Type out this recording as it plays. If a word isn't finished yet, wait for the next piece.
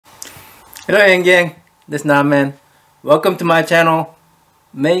Hello YangGang, this is Man. Welcome to my channel,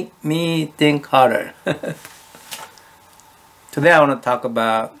 Make Me Think Harder. Today I want to talk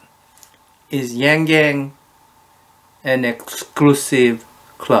about, is YangGang an exclusive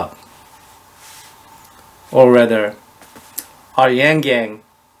club? Or rather, are YangGang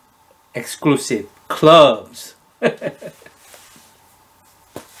exclusive clubs? You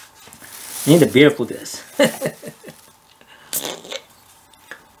need a beer for this.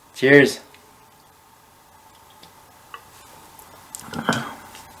 Cheers.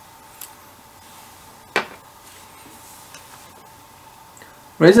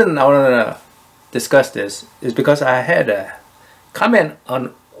 Reason I want to discuss this is because I had a comment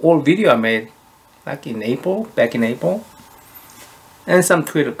on old video I made back in April, and some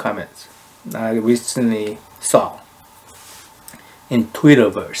Twitter comments I recently saw in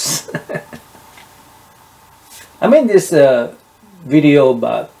Twitterverse. I made this video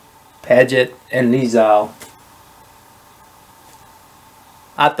about Paget and Lee Zhao.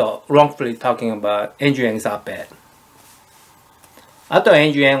 I thought wrongfully talking about Andrew Yang's op-ed. I thought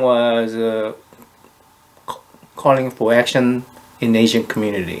Andrew Yang was calling for action in Asian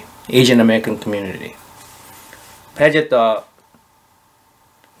community, Asian American community. Paget thought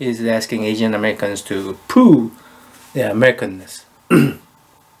he's asking Asian Americans to prove their Americanness.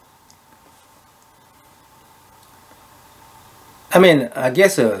 I mean, I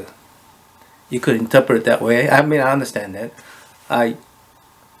guess you could interpret it that way. I mean, I understand that. I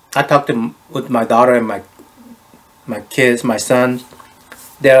talked with my daughter and my kids, my sons.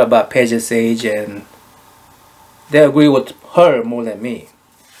 They're about Paget's age, and they agree with her more than me.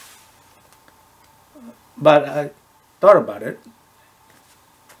 But I thought about it,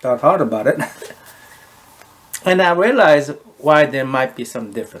 thought hard about it, and I realized why there might be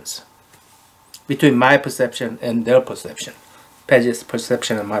some difference between my perception and their perception, Paget's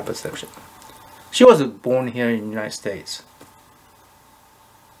perception and my perception. She was born here in the United States.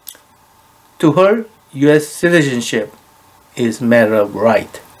 To her, U.S. citizenship is a matter of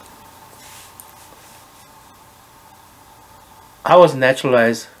right. I was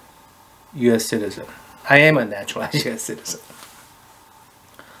naturalized U.S. citizen. I am a naturalized U.S. citizen.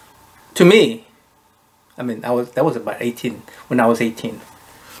 To me, I mean, that was about 18, when I was 18.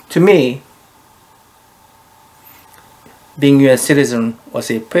 To me, being U.S. citizen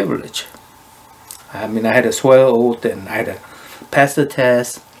was a privilege. I mean, I had to swear oath and I had to pass the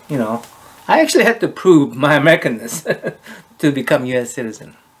test, you know. I actually had to prove my Americanness to become U.S.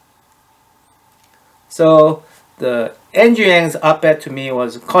 citizen. So the Andrew Yang's op-ed to me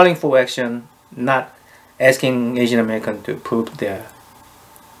was calling for action, not asking Asian Americans to prove their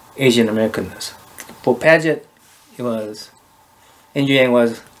Asian Americanness. For Paget, it was Andrew Yang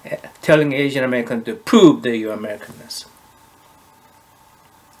was telling Asian Americans to prove their Americanness.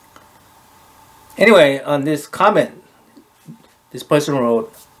 Anyway, on this comment, this person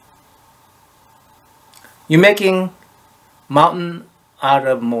wrote, "You're making mountain out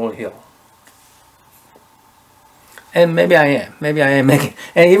of molehill." And maybe I am. Maybe I am making,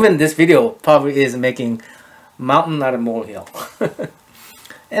 and even this video probably is making mountain out of molehill.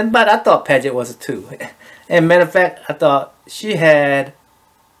 But I thought Paget was too. And matter of fact, I thought she has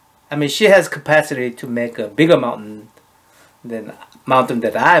capacity to make a bigger mountain than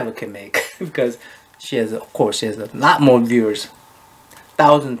that I ever can make, because she has, of course, she has a lot more viewers,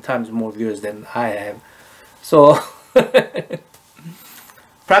 1,000 times more viewers than I have. So,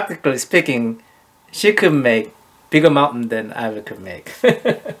 practically speaking, she could make bigger mountain than I ever could make.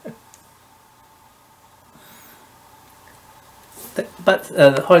 But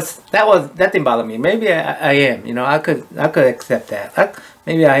that didn't bother me. Maybe I am, you know, I could accept that.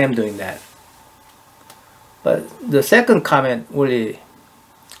 Maybe I am doing that. But the second comment really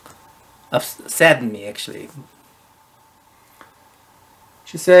saddened me, actually.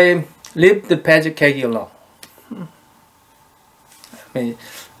 She said, "Leave the Paget kegi alone." I mean,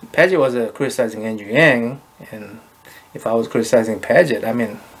 Paget was criticizing Andrew Yang, and if I was criticizing Paget, I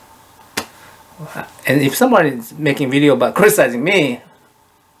mean, and if somebody is making video about criticizing me,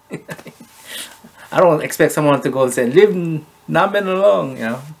 I don't expect someone to go and say, "Leave Namen alone," you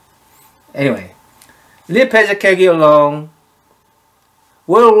know. Anyway, leave Paget kegi alone.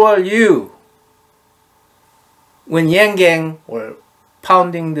 Where were you when YangGang were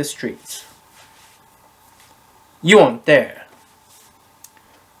pounding the streets? You weren't there.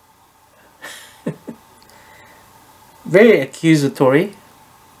 Very accusatory.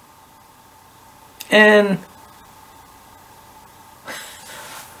 And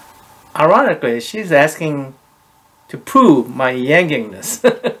ironically, she's asking to prove my YangGangness.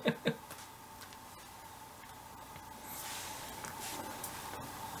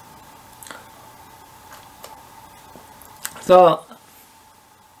 So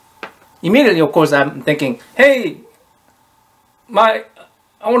immediately, of course, I'm thinking, hey, I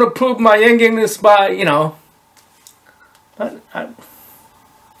want to prove my YangGangness by, you know. But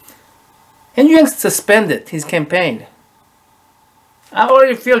YangGang suspended his campaign. I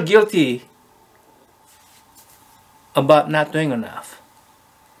already feel guilty about not doing enough.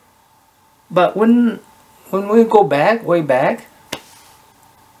 But when we go back, way back,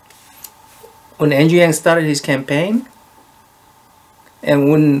 when YangGang started his campaign,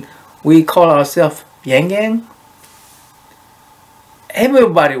 and when we call ourselves YangGang,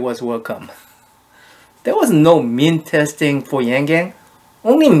 everybody was welcome. There was no mean testing for YangGang.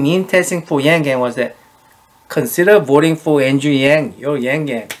 Only mean testing for YangGang was that consider voting for Andrew Yang, you're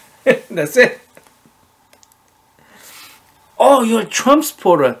YangGang. That's it. Oh, you're a Trump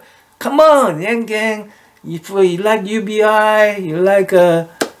supporter. Come on, YangGang. If you like UBI, you like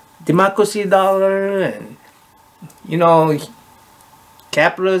democracy dollar, and you know,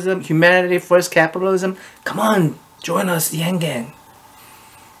 capitalism, humanity first capitalism. Come on, join us, YangGang.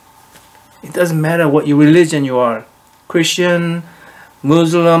 It doesn't matter what your religion you are. Christian,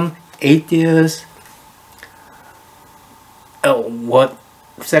 Muslim, atheist, what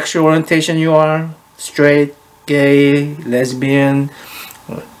sexual orientation you are, straight, gay, lesbian,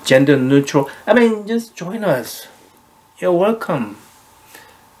 gender neutral. I mean, just join us. You're welcome.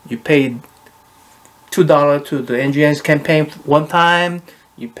 You paid $2 to the NGN's campaign one time.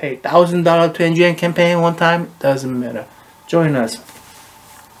 You paid $1,000 to NGN campaign one time. Doesn't matter. Join us.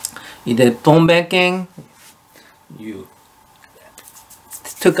 You did phone banking. You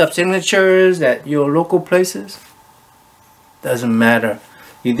took up signatures at your local places. Doesn't matter.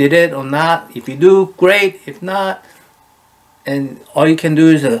 You did it or not. If you do, great. If not, and all you can do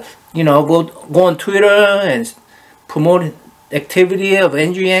is you know, go on Twitter and promote activity of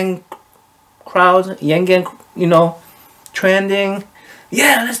NGN crowds, YangGang, you know, trending.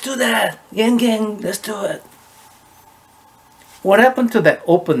 Yeah, let's do that. YangGang, let's do it. What happened to that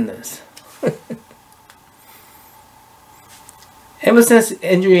openness? Ever since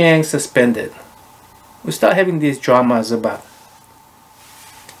Andrew Yang suspended, we start having these dramas about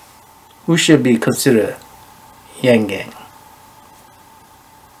who should be considered YangGang.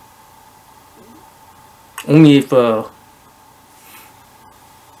 Only if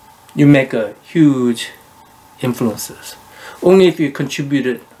you make a huge influences. Only if you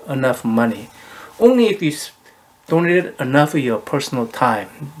contributed enough money. Only if you donated enough of your personal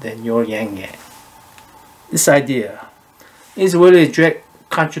time, then you're YangGang. This idea is really a direct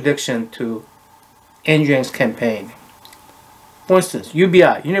contradiction to Andrew Yang's campaign. For instance,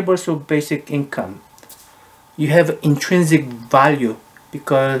 UBI, Universal Basic Income. You have intrinsic value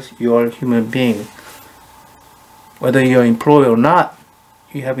because you're a human being. Whether you're employed or not,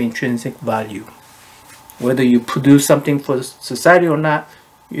 you have intrinsic value. Whether you produce something for society or not,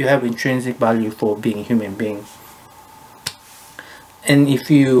 you have intrinsic value for being a human being. And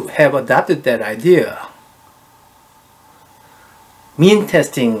if you have adopted that idea, mean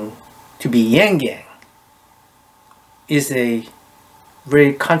testing to be YangGang is a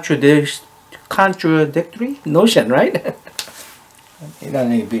very contradictory notion, right? You don't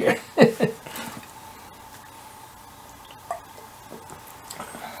need beer.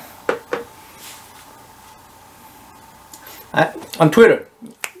 On Twitter,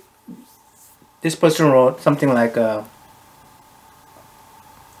 this person wrote something like,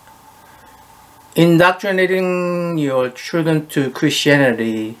 indoctrinating your children to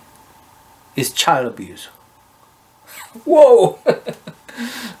Christianity is child abuse. Whoa!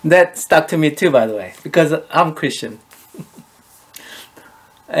 That stuck to me too, by the way, because I'm Christian.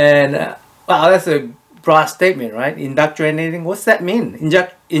 And wow, that's a broad statement, right? Indoctrinating, what's that mean?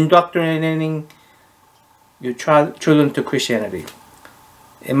 Indoctrinating your children to Christianity.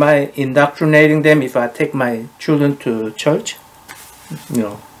 Am I indoctrinating them if I take my children to church? You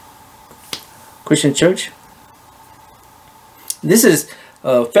know, Christian church? This is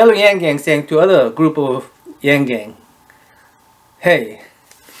a fellow YangGang saying to other group of YangGang, hey,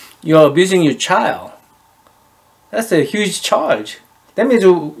 you're abusing your child. That's a huge charge. That means,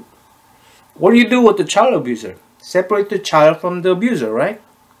 what do you do with the child abuser? Separate the child from the abuser, right?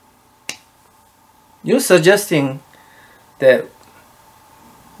 You're suggesting that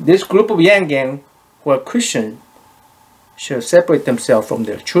this group of YangGang who are Christian should separate themselves from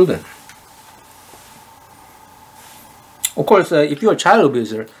their children. Of course, if you're a child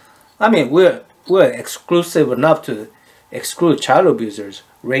abuser, I mean, we're exclusive enough to exclude child abusers,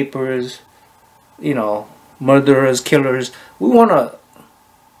 rapers, you know, murderers, killers. We don't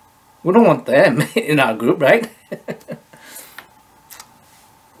want them in our group, right?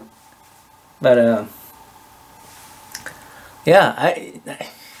 But Yeah,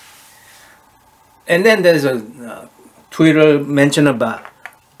 and then there's a Twitter mention about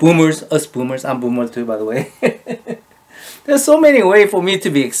boomers, us boomers. I'm boomer too, by the way. There's so many ways for me to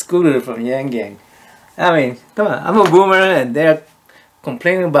be excluded from YangGang. I mean, come on, I'm a boomer, and they're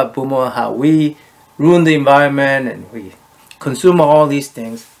complaining about boomer, how we ruin the environment and we consume all these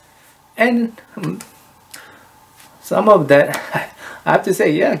things. And some of that, I have to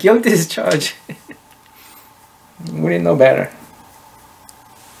say, yeah, guilty as charged. We didn't know better.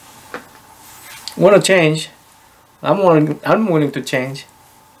 Want to change? I'm willing to change.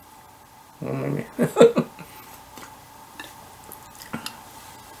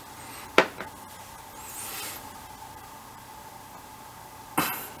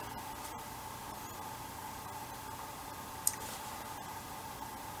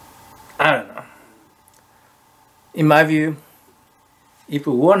 I don't know. In my view, if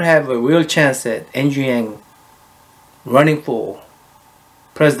we won't have a real chance at Andrew Yang running for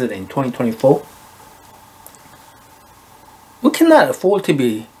president in 2024, we cannot afford to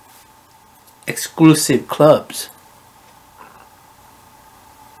be exclusive clubs.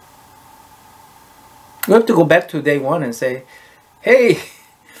 We have to go back to day one and say, hey,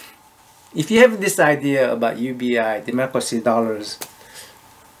 if you have this idea about UBI, democracy, dollars,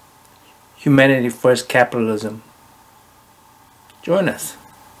 humanity first, capitalism, join us,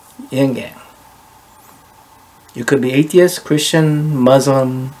 YangGang. You could be atheist, Christian,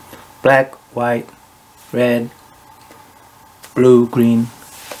 Muslim, black, white, red, blue, green,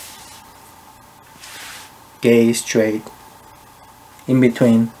 gay, straight, in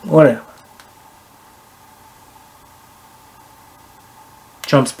between, whatever.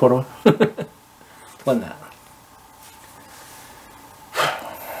 Trump supporter. What not?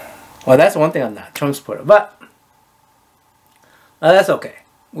 Well, that's one thing I'm not, Trump supporter, but that's okay.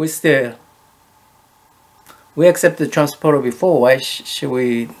 We accepted Trump supporter before. Why should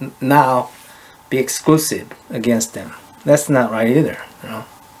we now be exclusive against them? That's not right either, you know.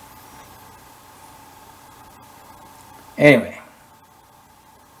 Anyway,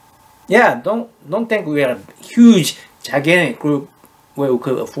 yeah, don't think we are a huge, gigantic group where we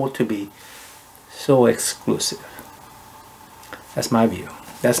could afford to be so exclusive. That's my view.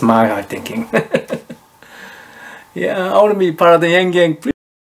 That's my hard thinking. Yeah, I want to be part of the YangGang, please.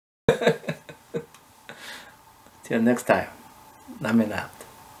 Till next time, I'm out.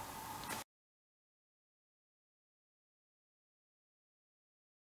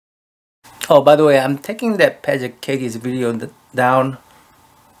 Oh, by the way, I'm taking that Patrick Keagy's video down.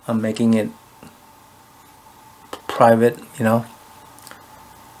 I'm making it private, you know.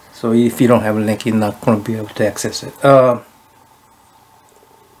 So if you don't have a link, you're not going to be able to access it.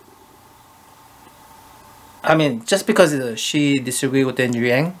 I mean, just because she disagrees with Andrew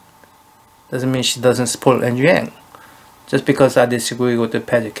Yang doesn't mean she doesn't support Andrew Yang. Just because I disagree with the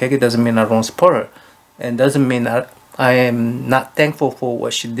Patrick Keagy doesn't mean I don't support her. And doesn't mean I am not thankful for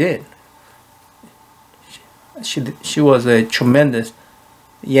what she did. She was a tremendous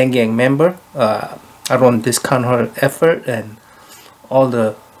YangGang member. I don't discount her effort and all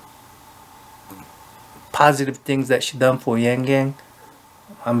the positive things that she done for YangGang.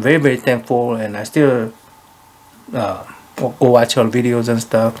 I'm very, very thankful, and I still go watch her videos and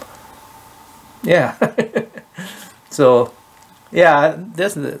stuff. Yeah. So yeah,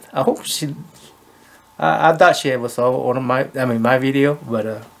 I hope she. I thought she ever saw one of my video, but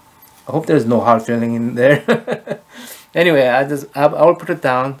I hope there's no hard feeling in there. Anyway, I'll put it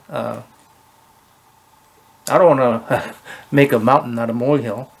down. I don't want to make a mountain out of a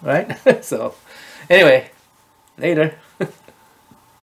molehill, right? So anyway, later.